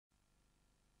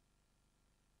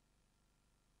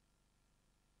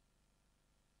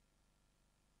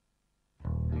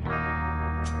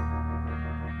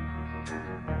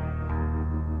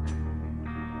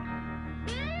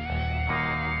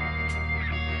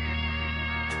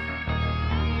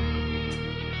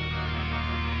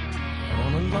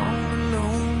along a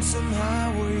lonesome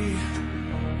highway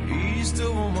east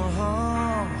of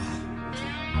Omaha.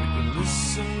 You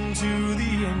listen to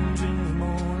the engine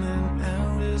moaning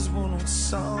out his one old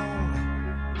song.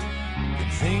 You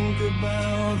think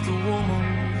about the woman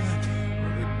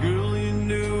or the girl you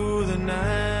knew the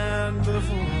night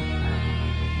before.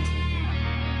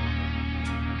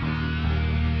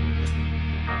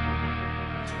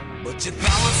 But your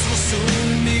thoughts will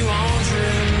soon be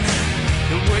wandering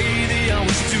the way they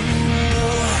always do.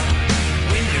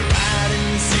 When you're riding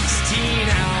 16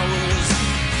 hours,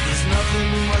 there's nothing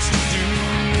much to do,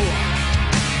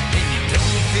 and you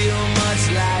don't feel much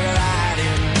like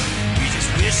riding. You just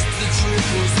wish the trip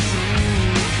was through.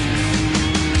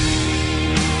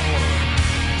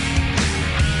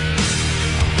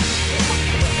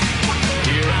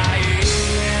 Here I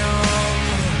am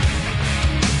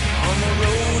on the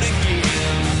road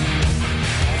again.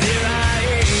 There I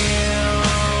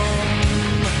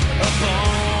am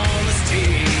upon the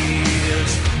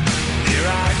stage. There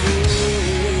I go,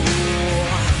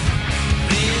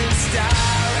 being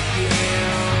star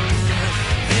again.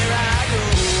 There I go,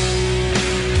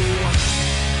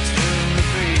 turn the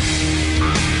page.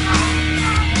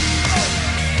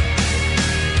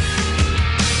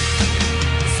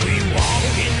 As we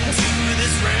walk into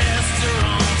this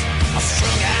restaurant, I'm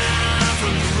strung out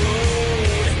from the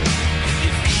road, and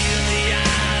you feel the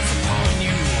eyes upon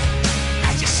you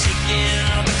as you're shaking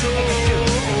out the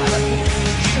cold.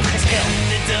 You pretend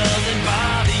it doesn't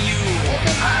bother you,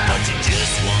 but you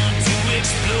just want to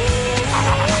explode.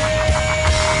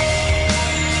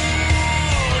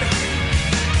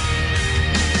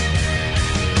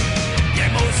 Yeah,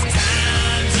 most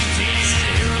times you can't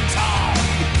hear them talk.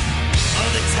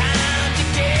 Other times you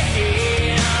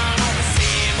get all the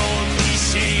same old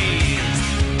cliches.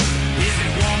 Is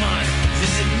it woman?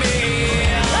 Is it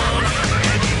man?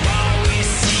 And you always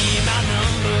seem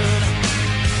outnumbered.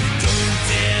 Don't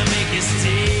dare make a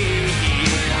stay.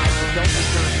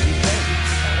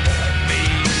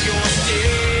 Make your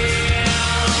stand.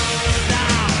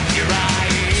 Now here I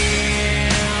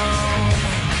am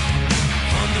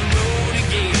on the road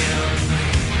again.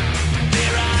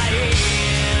 There I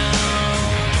am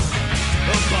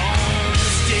up on the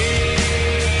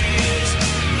stage.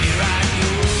 Here I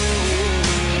go,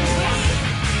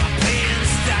 I'm playing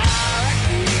star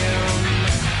again.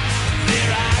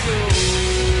 There I go,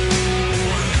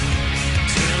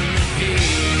 turn the page.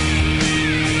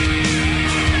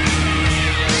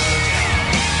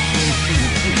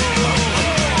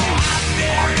 Out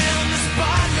there in the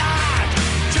spotlight,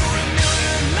 you're a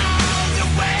million miles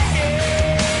away.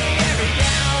 Every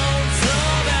ounce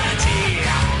of energy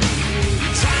you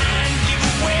try and give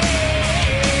away.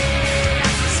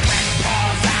 As the sweat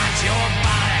pours out your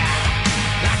body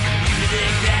like the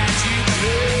music that you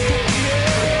play.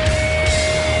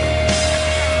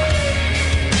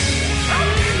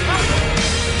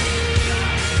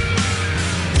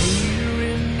 Later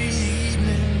in the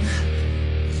evening,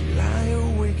 as you lie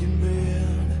awake in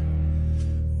bed,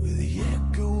 with the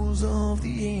echoes of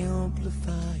the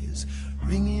amplifiers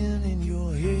ringing in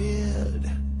your head,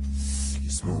 you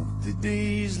smoke the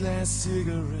day's last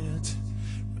cigarette,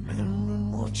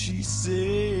 remembering what she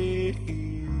said.